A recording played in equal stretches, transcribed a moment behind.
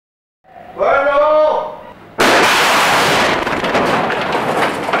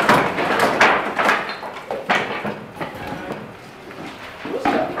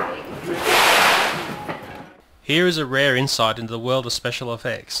Here is a rare insight into the world of special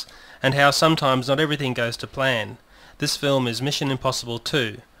effects, and how sometimes not everything goes to plan. This film is Mission Impossible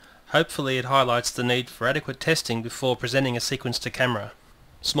 2. Hopefully it highlights the need for adequate testing before presenting a sequence to camera.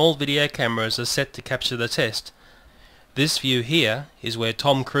 Small video cameras are set to capture the test. This view here is where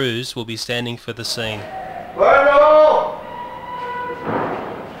Tom Cruise will be standing for the scene.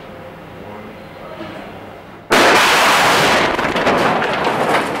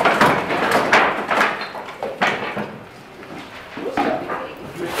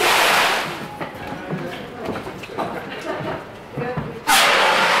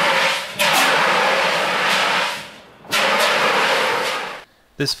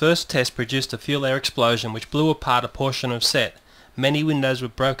 This first test produced a fuel air explosion which blew apart a portion of set. Many windows were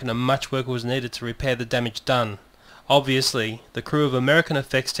broken and much work was needed to repair the damage done. Obviously, the crew of American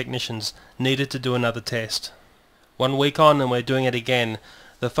effects technicians needed to do another test. 1 week on and we're doing it again.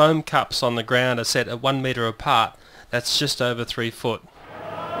 The foam cups on the ground are set at 1 meter apart. That's just over 3 foot.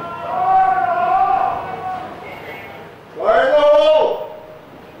 Fire in the hole!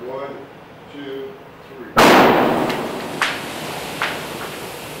 1, 2, 3.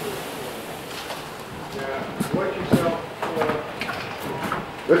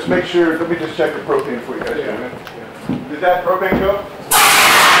 Let's make sure, let me just check the propane for you guys. Yeah. Did that propane go?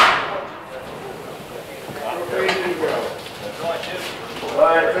 Propane didn't go.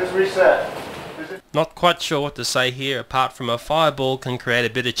 Alright, let's reset. Not quite sure what to say here apart from a fireball can create a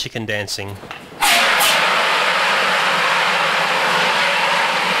bit of chicken dancing.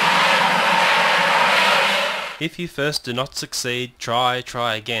 If you first do not succeed, try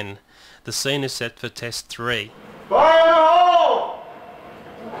again. The scene is set for test 3. Fire in the hole!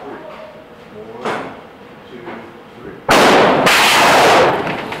 1, 2, 3.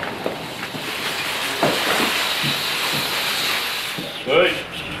 Good.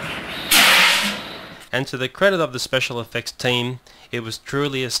 And to the credit of the special effects team, it was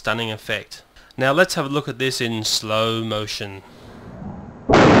truly a stunning effect. Now let's have a look at this in slow motion.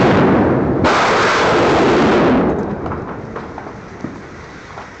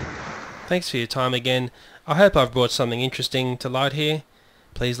 Thanks for your time again. I hope I've brought something interesting to light here.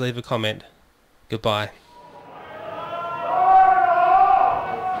 Please leave a comment. Goodbye.